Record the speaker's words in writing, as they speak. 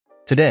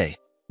Today,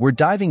 we're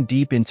diving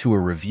deep into a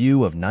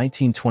review of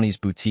 1920s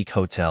boutique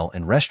hotel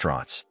and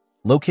restaurants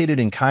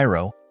located in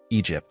Cairo,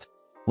 Egypt.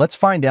 Let's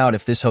find out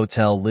if this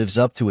hotel lives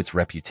up to its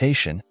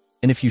reputation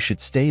and if you should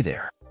stay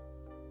there.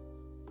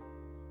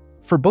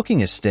 For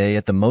booking a stay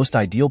at the most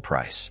ideal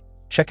price,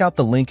 check out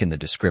the link in the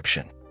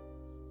description.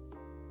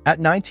 At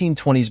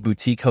 1920s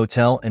Boutique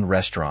Hotel and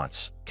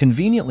Restaurants,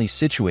 conveniently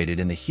situated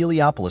in the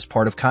Heliopolis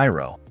part of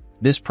Cairo,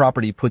 this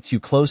property puts you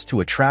close to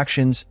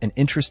attractions and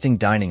interesting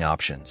dining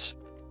options.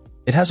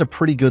 It has a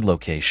pretty good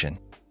location.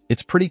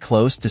 It's pretty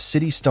close to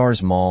City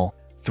Stars Mall,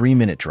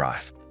 3-minute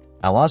drive.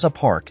 Al-Azhar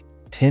Park,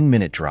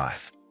 10-minute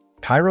drive.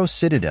 Cairo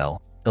Citadel,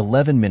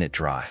 11-minute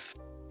drive.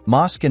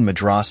 Mosque and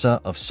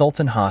Madrasa of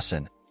Sultan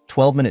Hassan,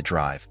 12-minute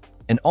drive,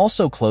 and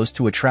also close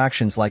to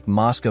attractions like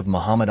Mosque of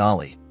Muhammad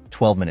Ali,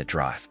 12-minute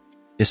drive.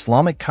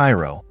 Islamic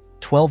Cairo,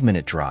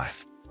 12-minute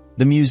drive.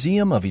 The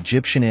Museum of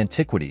Egyptian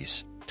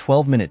Antiquities,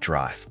 12-minute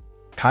drive.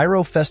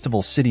 Cairo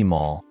Festival City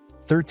Mall,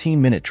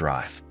 13-minute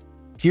drive.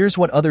 Here's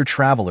what other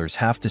travelers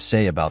have to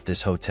say about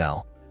this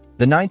hotel.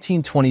 The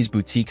 1920s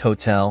Boutique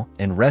Hotel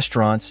and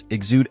Restaurants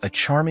exude a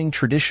charming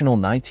traditional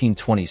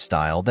 1920s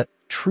style that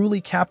truly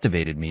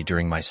captivated me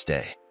during my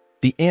stay.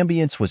 The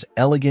ambience was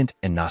elegant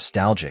and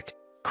nostalgic,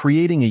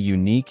 creating a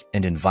unique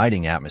and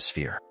inviting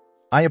atmosphere.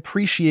 I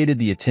appreciated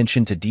the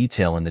attention to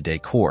detail in the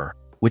decor,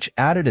 which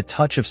added a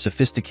touch of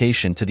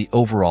sophistication to the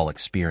overall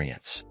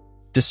experience.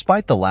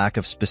 Despite the lack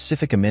of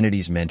specific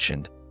amenities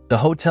mentioned, the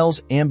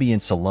hotel's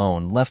ambience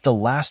alone left a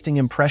lasting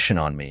impression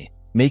on me,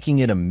 making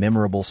it a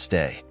memorable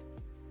stay.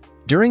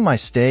 During my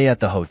stay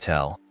at the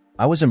hotel,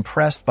 I was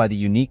impressed by the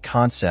unique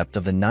concept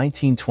of the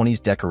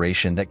 1920s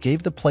decoration that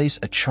gave the place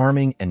a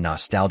charming and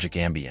nostalgic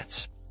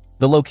ambience.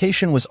 The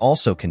location was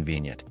also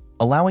convenient,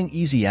 allowing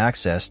easy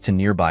access to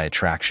nearby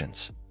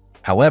attractions.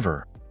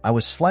 However, I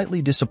was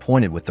slightly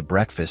disappointed with the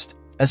breakfast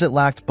as it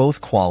lacked both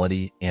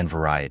quality and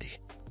variety.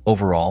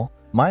 Overall,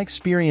 my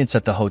experience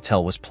at the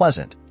hotel was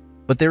pleasant,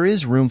 but there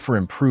is room for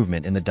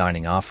improvement in the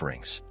dining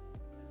offerings.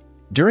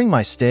 During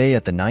my stay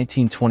at the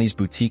 1920s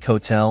Boutique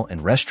Hotel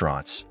and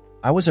Restaurants,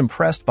 I was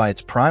impressed by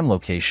its prime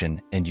location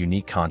and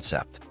unique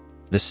concept.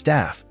 The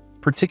staff,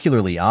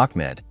 particularly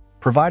Ahmed,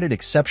 provided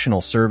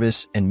exceptional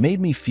service and made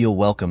me feel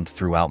welcomed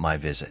throughout my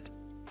visit.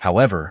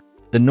 However,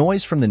 the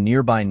noise from the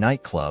nearby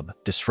nightclub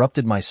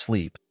disrupted my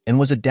sleep and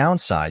was a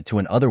downside to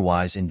an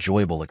otherwise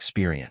enjoyable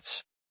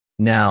experience.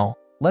 Now,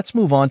 let's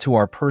move on to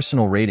our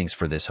personal ratings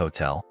for this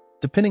hotel,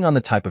 depending on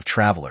the type of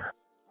traveler.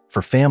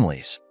 For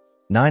families,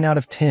 9 out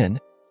of 10.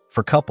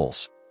 For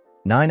couples,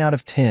 9 out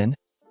of 10.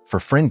 For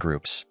friend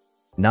groups,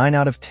 9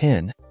 out of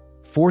 10.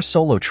 For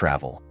solo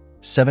travel,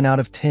 7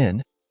 out of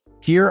 10.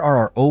 Here are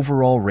our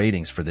overall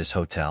ratings for this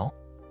hotel.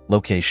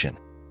 Location,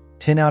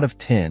 10 out of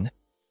 10.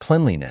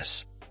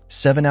 Cleanliness,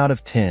 7 out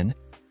of 10.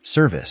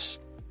 Service,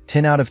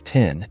 10 out of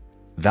 10.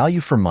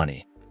 Value for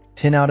money,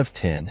 10 out of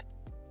 10.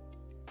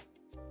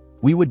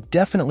 We would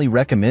definitely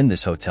recommend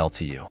this hotel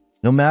to you,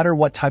 no matter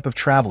what type of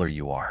traveler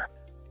you are.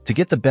 To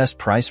get the best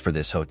price for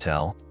this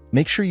hotel,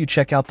 make sure you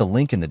check out the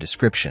link in the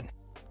description.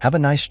 Have a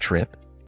nice trip,